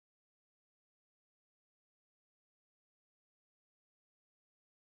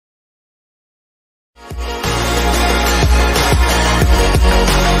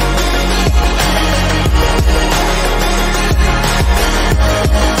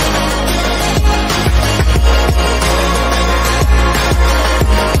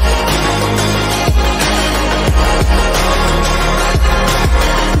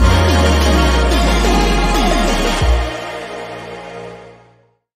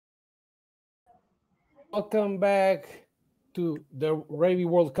Welcome back to the Rugby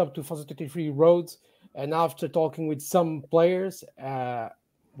World Cup 2023 roads. And after talking with some players,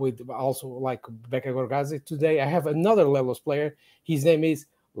 with also like Becca Gorgazi, today I have another Lelos player. His name is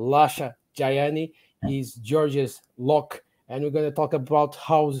Lasha Jaiani. He's Georgia's lock, and we're going to talk about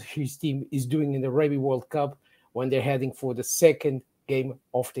how his team is doing in the Rugby World Cup when they're heading for the second game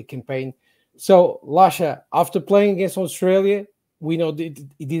of the campaign. So, Lasha, after playing against Australia, we know that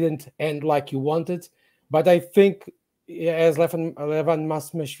it didn't end like you wanted, but I think, as Levan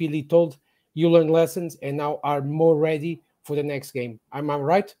Masmashvili told, you learned lessons and now are more ready for the next game. Am I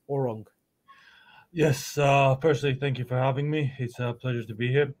right or wrong? Yes, firstly, thank you for having me. It's a pleasure to be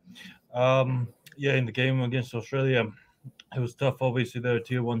here. Yeah, in the game against Australia, it was tough. Obviously, they're a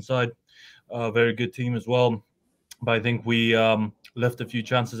tier one side, a very good team as well. But I think we left a few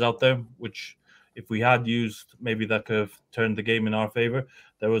chances out there, which if we had used, maybe that could have turned the game in our favor.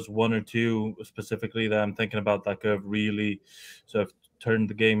 There was one or two specifically that I'm thinking about that could have really sort of turned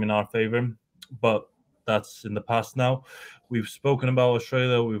the game in our favor. But that's in the past now. We've spoken about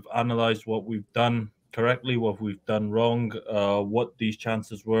Australia. We've analyzed what we've done correctly, what we've done wrong, what these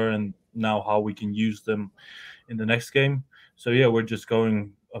chances were, and now how we can use them in the next game. So yeah, we're just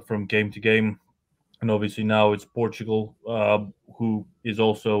going from game to game, and obviously now it's Portugal, who is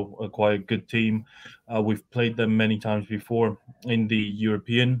also a quite good team. We've played them many times before in the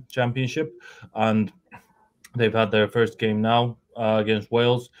European Championship, and they've had their first game now against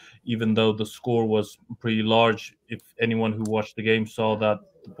Wales. Even though the score was pretty large, if anyone who watched the game saw that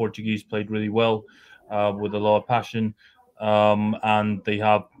the Portuguese played really well with a lot of passion, and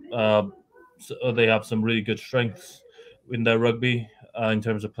uh, they have some really good strengths in their rugby in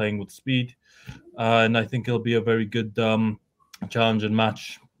terms of playing with speed, and I think it'll be a very good challenge and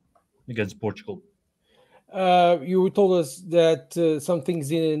match against Portugal. You told us that some things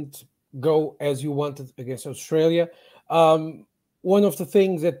didn't go as you wanted against Australia. One of the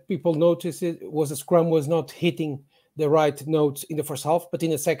things that people noticed was the scrum was not hitting the right notes in the first half, but in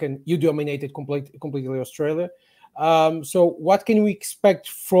the second, you dominated completely Australia. So, what can we expect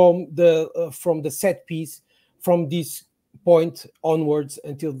from the set piece from this point onwards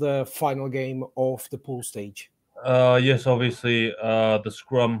until the final game of the pool stage? Yes, obviously, the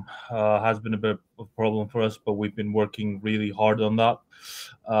scrum has been a bit of a problem for us, but we've been working really hard on that.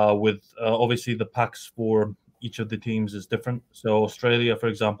 With obviously the packs for each of the teams is different. So Australia, for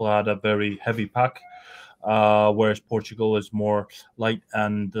example, had a very heavy pack, whereas Portugal is more light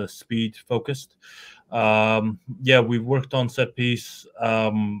and speed focused. Yeah, we've worked on set piece.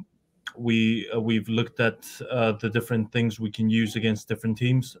 We've looked at the different things we can use against different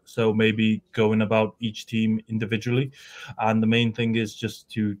teams, so maybe going about each team individually, and the main thing is just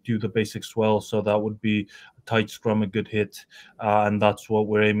to do the basics well. So that would be a tight scrum, a good hit, and that's what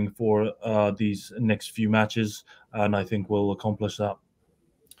we're aiming for these next few matches, and I think we'll accomplish that.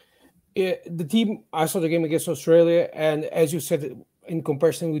 The team, I saw the game against Australia, and as you said, in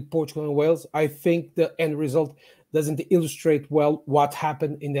comparison with Portugal and Wales, I think the end result doesn't illustrate well what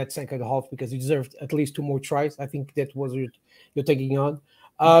happened in that second half because you deserved at least two more tries. I think that was you're taking on.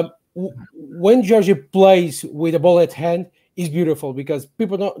 When Georgia plays with a ball at hand, is beautiful because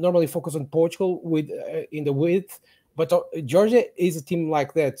people not normally focus on Portugal with in the width, but Georgia is a team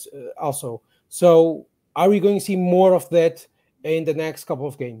like that also. So, are we going to see more of that in the next couple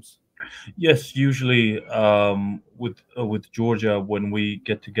of games? Yes, usually with Georgia, when we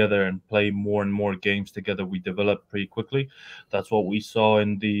get together and play more and more games together, we develop pretty quickly. That's what we saw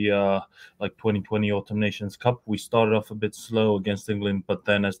in the 2020 Autumn Nations Cup. We started off a bit slow against England, but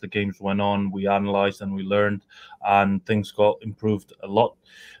then as the games went on, we analyzed and we learned, and things got improved a lot.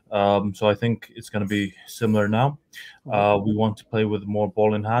 So I think it's going to be similar now. We want to play with more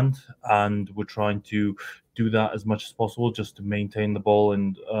ball in hand, and we're trying to do that as much as possible just to maintain the ball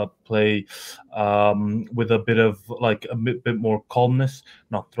and play with a bit of like bit more calmness,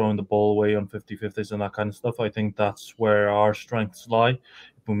 not throwing the ball away on 50-50s and that kind of stuff. I think that's where our strengths lie.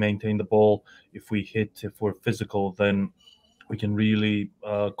 If we maintain the ball, if we hit, if we're physical, then we can really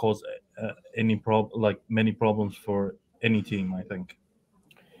cause many problems for any team, I think.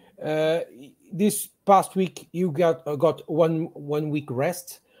 Uh, this past week you got one week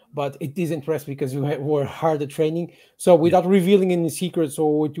rest, but it isn't rest because you were hard at training. So Yeah. without revealing any secrets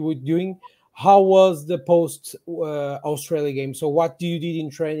or what you were doing, how was the post Australia game? So what do you did in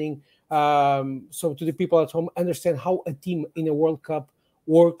training? So to the people at home, understand how a team in a World Cup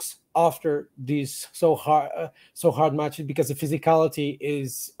works after this so hard matches because the physicality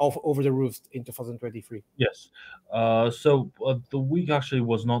is off over the roof in 2023. Yes. So the week actually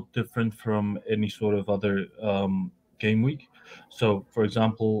was not different from any sort of other game week. So, for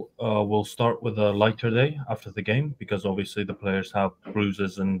example, we'll start with a lighter day after the game because obviously the players have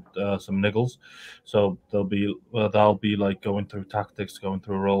bruises and some niggles. So that'll be like going through tactics, going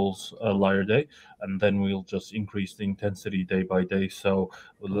through roles, a lighter day, and then we'll just increase the intensity day by day. So,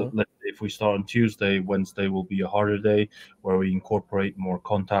 Mhm. let's say if we start on Tuesday, Wednesday will be a harder day where we incorporate more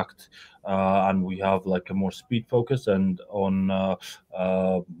contact, and we have like a more speed focus. And on uh,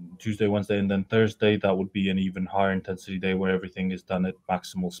 Tuesday, Wednesday, and then Thursday, that would be an even higher intensity day where everything is done at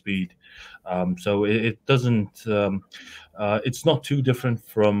maximal speed. So it doesn't, it's not too different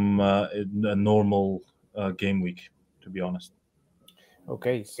from a normal game week, to be honest.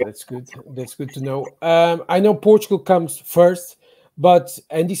 Okay, so that's good. That's good to know. I know Portugal comes first, but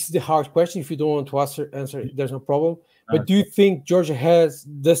and this is the hard question. If you don't want to answer, there's no problem. But do you think Georgia has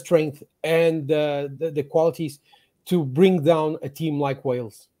the strength and the qualities to bring down a team like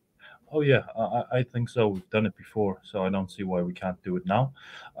Wales? Oh yeah, I think so. We've done it before, so I don't see why we can't do it now.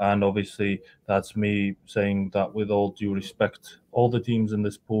 And obviously, that's me saying that with all due respect, all the teams in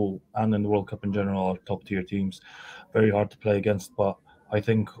this pool and in the World Cup in general are top tier teams, very hard to play against. But I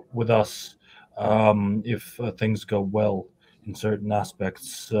think with us, if things go well in certain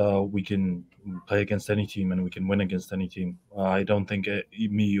aspects, we can play against any team and we can win against any team. I don't think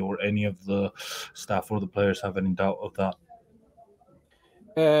me or any of the staff or the players have any doubt of that.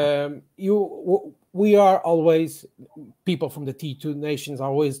 We are always people from the T2 nations are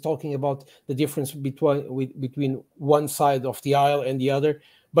always talking about the difference between one side of the aisle and the other.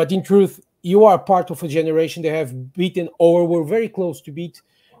 But in truth, you are part of a generation that have beaten or were very close to beat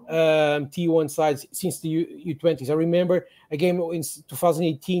T1 sides since the U20s. I remember a game in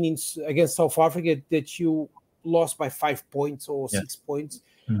 2018 against South Africa that you lost by 5 points or Yeah. 6 points.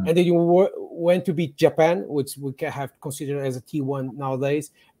 Mm. And then you went to beat Japan, which we can have considered as a T1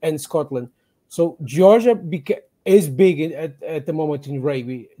 nowadays, and Scotland. So Georgia is big at the moment in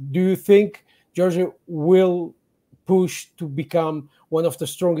rugby. Do you think Georgia will push to become one of the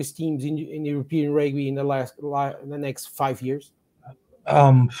strongest teams in European rugby in in the next 5 years?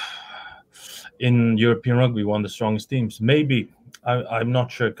 Um, in European rugby, one of the strongest teams. Maybe I'm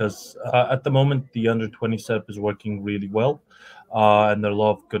not sure because at the moment the under 20 setup is working really well, and there are a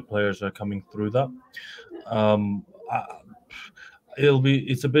lot of good players are coming through that. Um, I,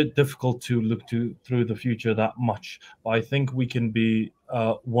 it's a bit difficult to look to through the future that much, but I think we can be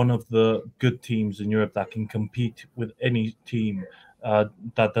one of the good teams in Europe that can compete with any team.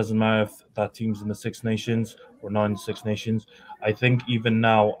 That doesn't matter if that team's in the Six Nations or not in the Six Nations. I think even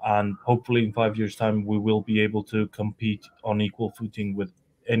now and hopefully in 5 years' time, we will be able to compete on equal footing with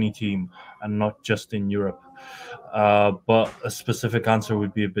any team and not just in Europe. But a specific answer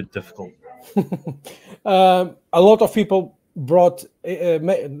would be a bit difficult. A lot of people made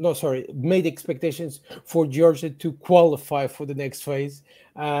expectations for Georgia to qualify for the next phase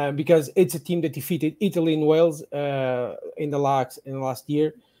because it's a team that defeated Italy and Wales in the last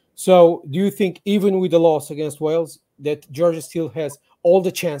year. So, do you think even with the loss against Wales, that Georgia still has all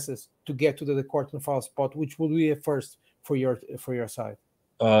the chances to get to the quarterfinal spot, which will be a first for your side?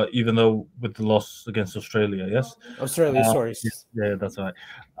 Even though with the loss against Australia, yes. Australia, sorry. Yeah, yeah, that's right.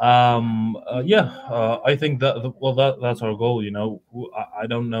 Yeah, I think well, that's our goal. You know, I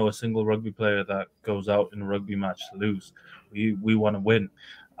don't know a single rugby player that goes out in a rugby match to lose. We want to win,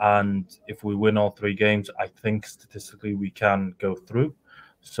 and if we win all three games, I think statistically we can go through.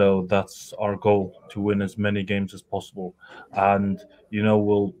 So that's our goal to win as many games as possible, and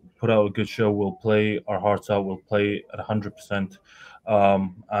we'll put out a good show. We'll play our hearts out. We'll play at 100%.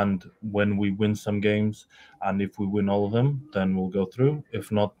 And when we win some games, and if we win all of them, then we'll go through.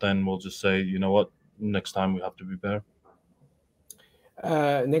 If not, then we'll just say, you know what, next time we have to be better.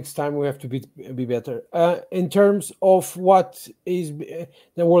 Next time we have to be better. In terms of what is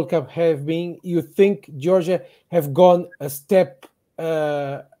the World Cup have been, you think Georgia have gone a step?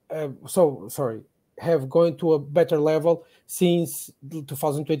 Sorry, have gone to a better level since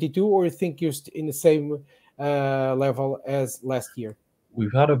 2022, or you think you're in the same level as last year?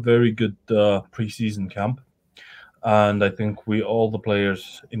 We've had a very good preseason camp, and I think we all the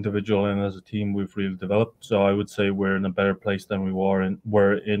players, individual and as a team, we've really developed. So I would say we're in a better place than we were in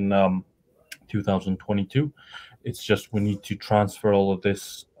 2022. It's just we need to transfer all of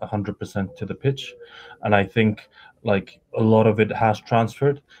this 100% to the pitch, and I think like a lot of it has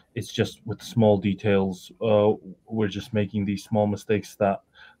transferred. It's just with small details. We're just making these small mistakes that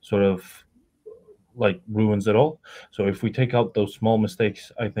sort of like ruins it all. So if we take out those small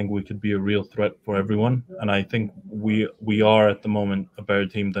mistakes, I think we could be a real threat for everyone. And I think we are at the moment a better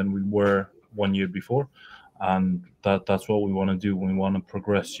team than we were 1 year before, and that's what we want to do. We want to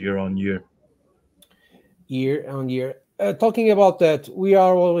progress year on year. Year on year. Talking about that, we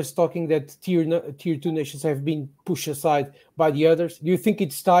are always talking that tier two nations have been pushed aside by the others. Do you think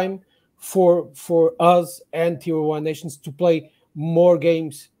it's time for us and tier one nations to play more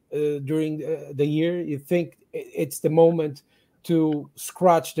games during the year? You think it's the moment to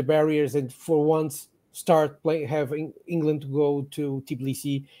scratch the barriers and for once start play having England to go to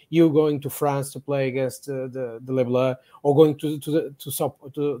Tbilisi, you going to France to play against the Leblon, or going to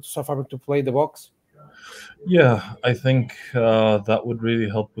South Africa to play the box? Yeah, I think that would really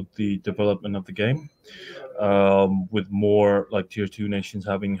help with the development of the game. With more like tier two nations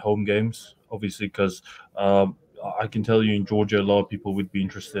having home games, obviously, because um, I can tell you in Georgia, a lot of people would be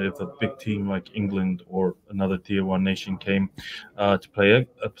interested if a big team like England or another tier one nation came to play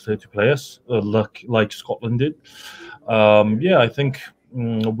us, like Scotland did. Yeah, I think.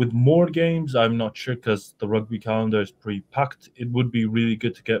 With more games, I'm not sure because the rugby calendar is pretty packed. It would be really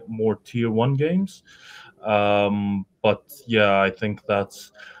good to get more tier one games, but yeah, I think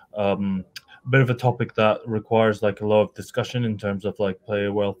that's um, a bit of a topic that requires like a lot of discussion in terms of like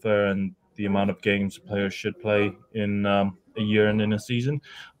player welfare and the amount of games players should play in a year and in a season.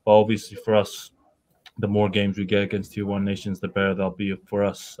 But obviously, for us, the more games we get against tier one nations, the better that'll be for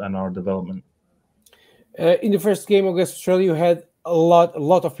us and our development. In the first game against Australia, you had a lot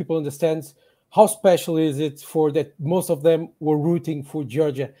of people in the stands. How special is it for that? Most of them were rooting for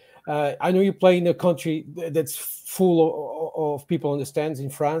Georgia. I know you play in a country that's full of people in the stands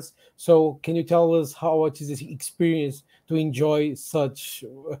in France. So, can you tell us how it is this experience to enjoy such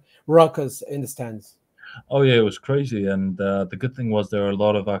ruckus in the stands? Oh yeah, it was crazy, and the good thing was there were a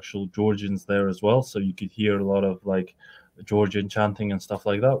lot of actual Georgians there as well, so you could hear a lot of like Georgian chanting and stuff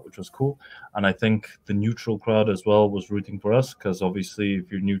like that, which was cool. And I think the neutral crowd as well was rooting for us because obviously,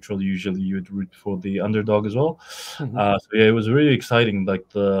 if you're neutral, usually you would root for the underdog as well. Mhm. So yeah, it was really exciting. Like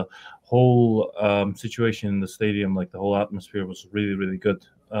the whole situation in the stadium, like the whole atmosphere was really, really good.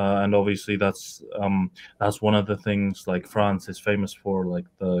 And obviously, that's one of the things like France is famous for, like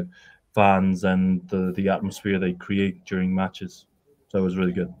the fans and the atmosphere they create during matches. So it was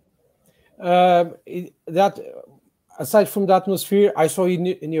really good. That aside from the atmosphere, I saw in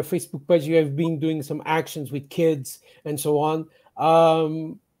your Facebook page you have been doing some actions with kids and so on.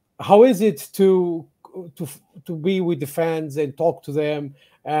 How is it to to be with the fans and talk to them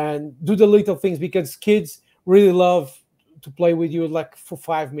and do the little things because kids really love to play with you like for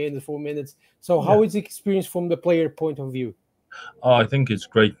 5 minutes, 4 minutes. So Yeah. how is the experience from the player point of view? I think it's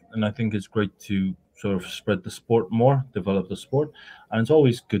great, and I think it's great to sort of spread the sport more, develop the sport, and it's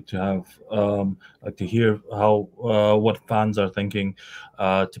always good to have like to hear how what fans are thinking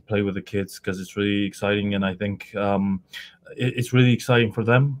to play with the kids because it's really exciting, and I think it's really exciting for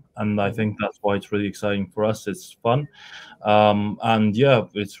them, and I Mhm. think that's why it's really exciting for us. It's fun, and yeah,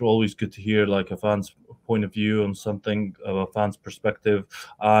 it's always good to hear like a fan's point of view on something, a fan's perspective,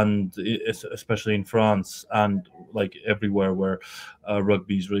 and especially in France and like everywhere where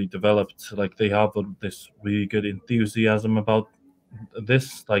rugby is really developed. Like they have this really good enthusiasm about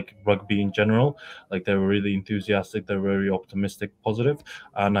this, like rugby in general. Like they're really enthusiastic, they're very optimistic, positive,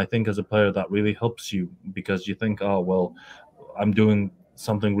 and I think as a player that really helps you because you think, oh well, I'm doing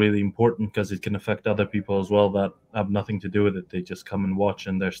something really important because it can affect other people as well that have nothing to do with it. They just come and watch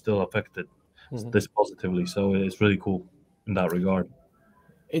and they're still affected Mhm. this positively. So it's really cool in that regard.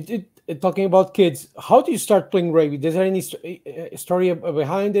 Talking about kids, how do you start playing rugby? Is there any story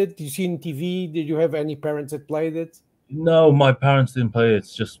behind it? Do you see in TV? Did you have any parents that played it? No, my parents didn't play.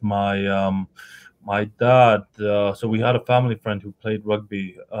 It's just my dad. So we had a family friend who played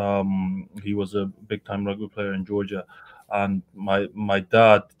rugby. He was a big time rugby player in Georgia, and my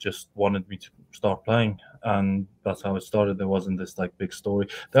dad just wanted me to start playing, and that's how it started. There wasn't this like big story.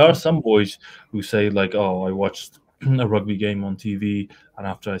 There are some boys who say like, "Oh, I watched a rugby game on TV, and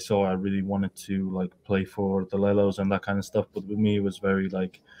after I saw, it, I really wanted to like play for the Lelos and that kind of stuff." But with me, it was very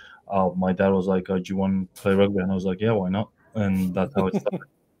like my dad was like, "Do you want to play rugby?" And I was like, "Yeah, why not?" And that's how it started.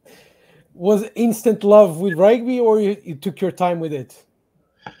 Was it instant love with rugby, or you took your time with it?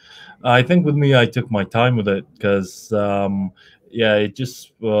 I think with me, I took my time with it because, yeah, it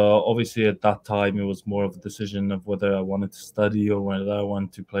just obviously at that time it was more of a decision of whether I wanted to study or whether I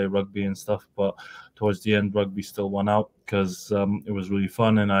wanted to play rugby and stuff. But towards the end, rugby still won out because it was really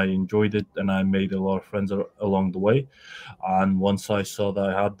fun and I enjoyed it and I made a lot of friends along the way. And once I saw that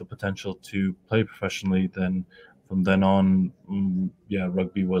I had the potential to play professionally, then from then on, yeah,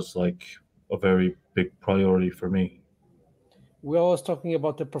 rugby was like a very big priority for me. We're always talking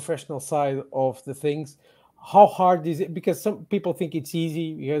about the professional side of the things. How hard is it? Because some people think it's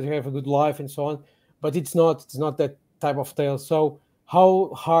easy because you have a good life and so on, but it's not. It's not that type of tale. So, how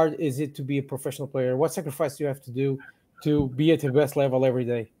hard is it to be a professional player? What sacrifice do you have to do? to be at the best level every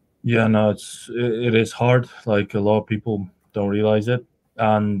day? Yeah, no, it is hard. Like a lot of people don't realize it,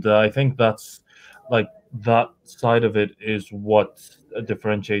 and I think that's like that side of it is what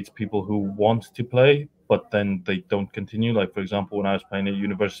differentiates people who want to play, but then they don't continue. Like for example, when I was playing at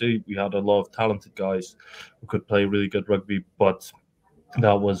university, we had a lot of talented guys who could play really good rugby, but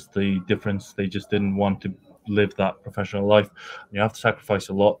that was the difference. They just didn't want to live that professional life. You have to sacrifice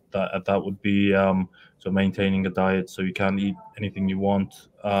a lot. That would be so maintaining a diet, so you can't eat anything you want.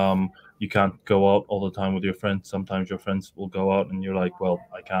 You can't go out all the time with your friends. Sometimes your friends will go out, and you're like, well,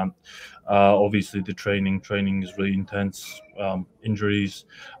 I can't. Obviously, the training is really intense. Injuries,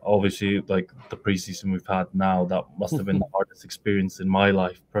 obviously, like the preseason we've had now, that must have been the hardest experience in my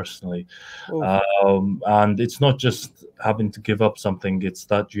life personally. Oh, And it's not just having to give up something, it's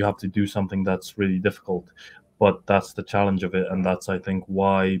that you have to do something that's really difficult. But that's the challenge of it. And that's, I think,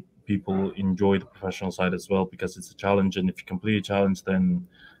 why people enjoy the professional side as well, because it's a challenge. And if you complete a challenge, then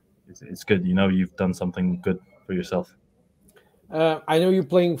it's good. You know, you've done something good for yourself. I know you're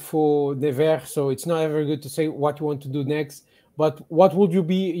playing for Nevers, so it's not ever good to say what you want to do next. But what would you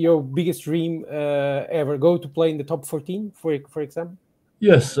be your biggest dream ever? Go to play in the top 14, for example?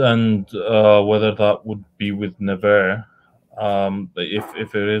 Yes, and whether that would be with Nevers,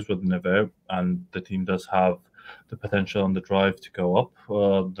 if it is with Nevers and the team does have the potential and the drive to go up,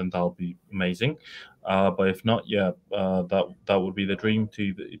 then that'll be amazing. But if not, yeah, that would be the dream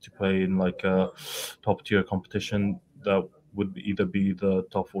to play in like a top tier competition that would either be the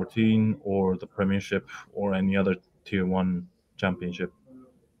top 14 or the Premiership or any other tier one championship.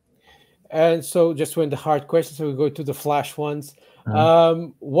 And so, just when the hard questions, so we go to the flash ones.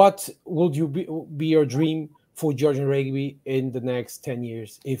 Mhm. What would you be your dream for Georgian rugby in the next 10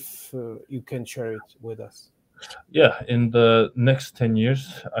 years, if you can share it with us? Yeah, in the next 10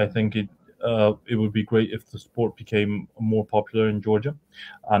 years, I think it would be great if the sport became more popular in Georgia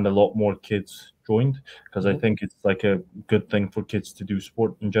and a lot more kids joined, because I Mhm. think it's like a good thing for kids to do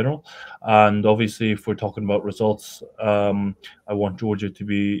sport in general. And obviously, if we're talking about results, I want Georgia to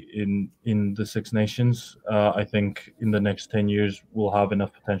be in the Six Nations. I think in the next 10 years, we'll have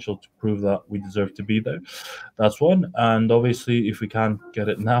enough potential to prove that we deserve to be there. That's one. And obviously, if we can't get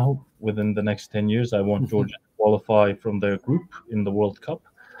it now, within the next 10 years, I want Georgia to qualify from their group in the World Cup.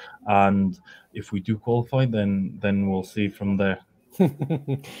 And if we do qualify, then we'll see from there.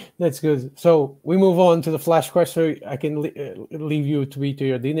 That's good. So we move on to the flash question. I can leave you to be to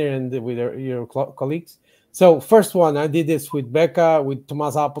your dinner and with your colleagues. So first one, I did this with Becca, with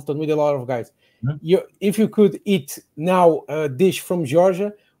Thomas Appleton, with a lot of guys. Mhm. If you could eat now a dish from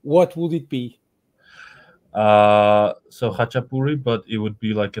Georgia, what would it be? So khachapuri, but it would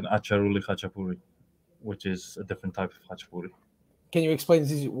be like an acharuli khachapuri, which is a different type of khachapuri. Can you explain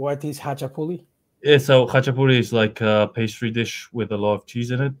this? What is hachapuri? Yeah, so khachapuri is like a pastry dish with a lot of cheese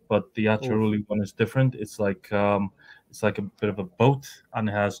in it, but the Oh, acharuli one is different. It's like a bit of a boat, and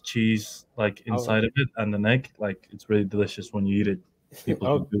it has cheese like oh, inside of it and an egg. Like it's really delicious when you eat it. People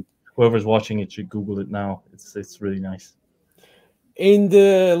should oh. do. Whoever's watching it should Google it now. It's really nice. In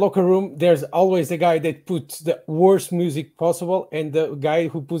the locker room, there's always the guy that puts the worst music possible and the guy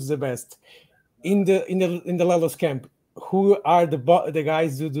who puts the best. In the Lelos camp, who are the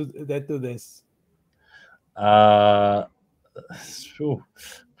guys that do this? Uh, phew,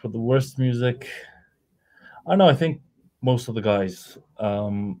 for the worst music, I don't know. I think most of the guys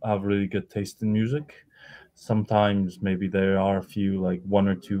have really good taste in music. Sometimes maybe there are a few like one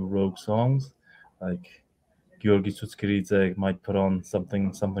or two rogue songs, like Georgi Tsutskiridze might put on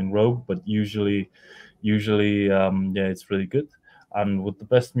something rogue, but usually yeah, it's really good. And with the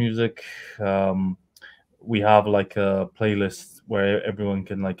best music, um, we have like a playlist where everyone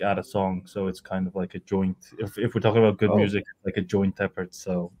can like add a song, so it's kind of like a joint. If we're talking about good Oh, music, it's like a joint effort.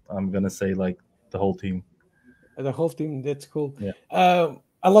 So I'm gonna say like the whole team. the whole team. That's cool. Yeah.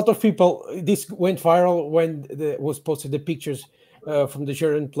 A lot of people. This went viral when was posted the pictures from the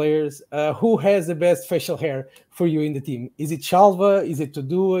German players. Who has the best facial hair for you in the team? Is it Shalva? Is it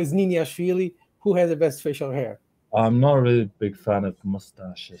Todua? Is Niniashvili? Who has the best facial hair? I'm not really a big fan of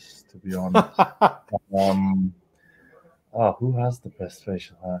mustaches, to be honest. Um, who has the best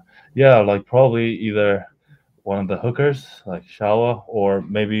facial hair? Yeah, like probably either one of the hookers, like Shawa, or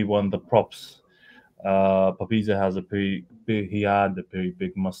maybe one of the props. Papiza has a pretty big. He had a pretty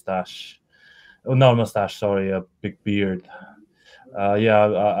big mustache. Oh, not mustache. Sorry, a big beard.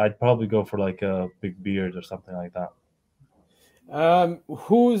 Yeah, I'd probably go for like a big beard or something like that.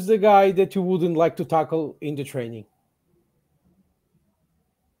 Who's the guy that you wouldn't like to tackle in the training?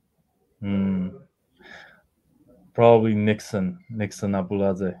 Hmm. Probably Nixon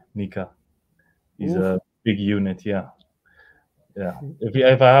Abulaze, Nika. He's Oof. a big unit. Yeah. Yeah,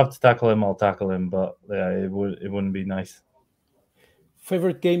 if I have to tackle him, I'll tackle him. But yeah, it wouldn't be nice.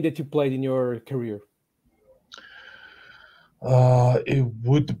 Favorite game that you played in your career? It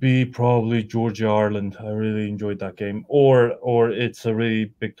would be probably Georgia Ireland. I really enjoyed that game. Or it's a really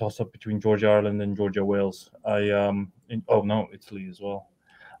big toss up between Georgia Ireland and Georgia Wales. Oh no, Italy as well.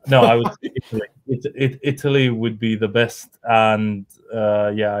 No, I would say Italy. Italy would be the best, and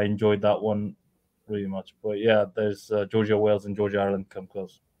yeah, I enjoyed that one really much. But yeah, there's Georgia Wales and Georgia Ireland come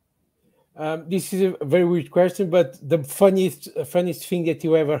close. This is a very weird question, but the funniest thing that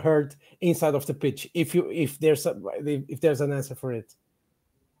you ever heard inside of the pitch, if there's an answer for it.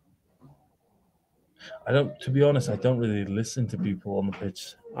 I don't, to be honest, I don't really listen to people on the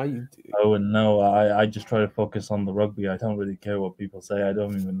pitch. I, Oh, and no, I just try to focus on the rugby. I don't really care what people say. I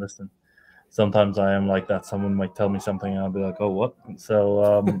don't even listen. Sometimes I am like that. Someone might tell me something, and I'll be like, "Oh, what?"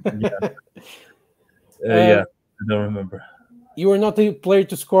 So, yeah, uh, I don't remember. you were not a player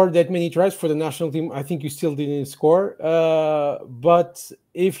to score that many tries for the national team. I think you still didn't score. But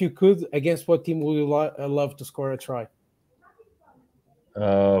if you could, against what team would you love to score a try?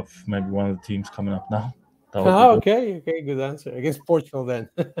 Maybe one of the teams coming up now. That would be Ah, good. okay, good answer. Against Portugal, then.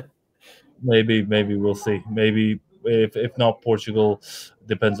 Maybe we'll see. Maybe if not Portugal,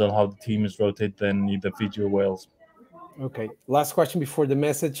 depends on how the team is rotated. Then either Fiji or Wales. Okay. Last question before the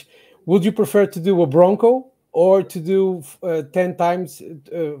message. Would you prefer to do a Bronco or to do 10 times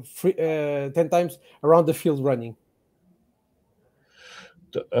 10 times around the field running?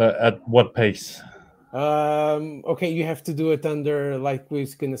 At what pace? Okay, you have to do it under, like we're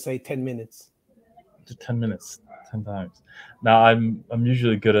gonna say, 10 minutes. To 10 minutes, 10 times. Now I'm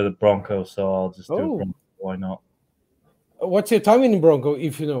usually good at a Bronco, so I'll just do a Oh, Bronco. Why not? what's your time in Bronco,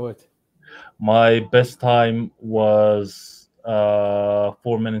 if you know it? My best time was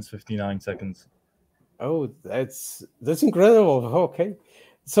 4 minutes 59 seconds. Oh, that's incredible. Okay.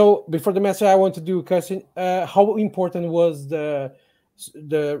 So before the message, I want to do a question. How important was the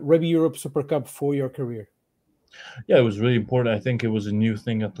Rugby Europe Super Cup for your career? Yeah, it was really important. I think it was a new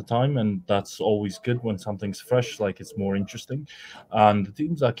thing at the time, and that's always good when something's fresh, like it's more interesting. And the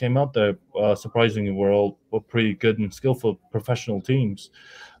teams that came out there, surprisingly, were pretty good and skillful professional teams.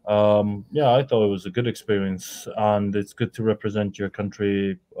 Yeah, I thought it was a good experience, and it's good to represent your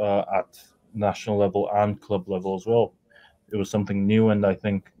country at national level and club level as well. It was something new and I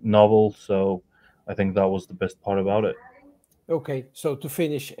think novel, so I think that was the best part about it. Okay, so to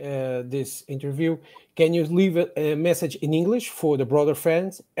finish this interview, can you leave a message in English for the broader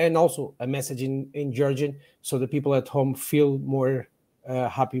fans and also a message in Georgian so the people at home feel more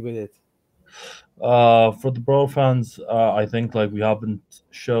happy with it? For the Bro fans, I think like we haven't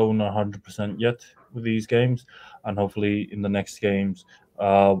shown 100% yet with these games, and hopefully in the next games,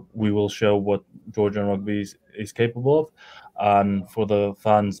 we will show what Georgian rugby is capable of. And for the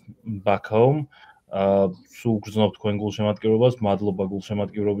fans back home, სულ გრძნობთ თქვენ გულშემატკივრობას, მადლობა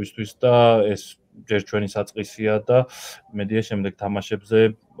გულშემატკივრობისთვის და ეს ჯერ ჩვენი საწყისია და მედია შემდეგ თამაშებზე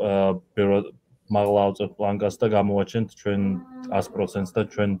ბევრად მაღლა ავწევთ პლანკას და გამოვაჩენთ ჩვენ 100%-ს და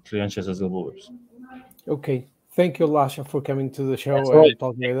ჩვენ თლიან შესაძლებლობებს. Okay, thank you, Lasha, for coming to the That's show right. and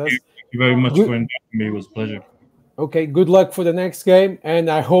talking Thank with you. us. Thank you very much Good. for inviting me. It was a pleasure. Okay, good luck for the next game, and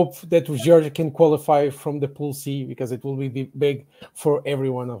I hope that Georgia can qualify from the Pool C because it will be big for every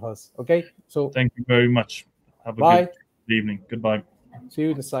one of us. Okay, so Thank you very much. Have a bye. good evening. Goodbye. See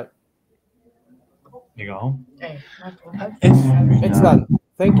you in the side. You go home? It's done.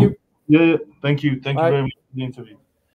 Thank you. Yeah. Thank you. Thank you Bye. very much for the interview.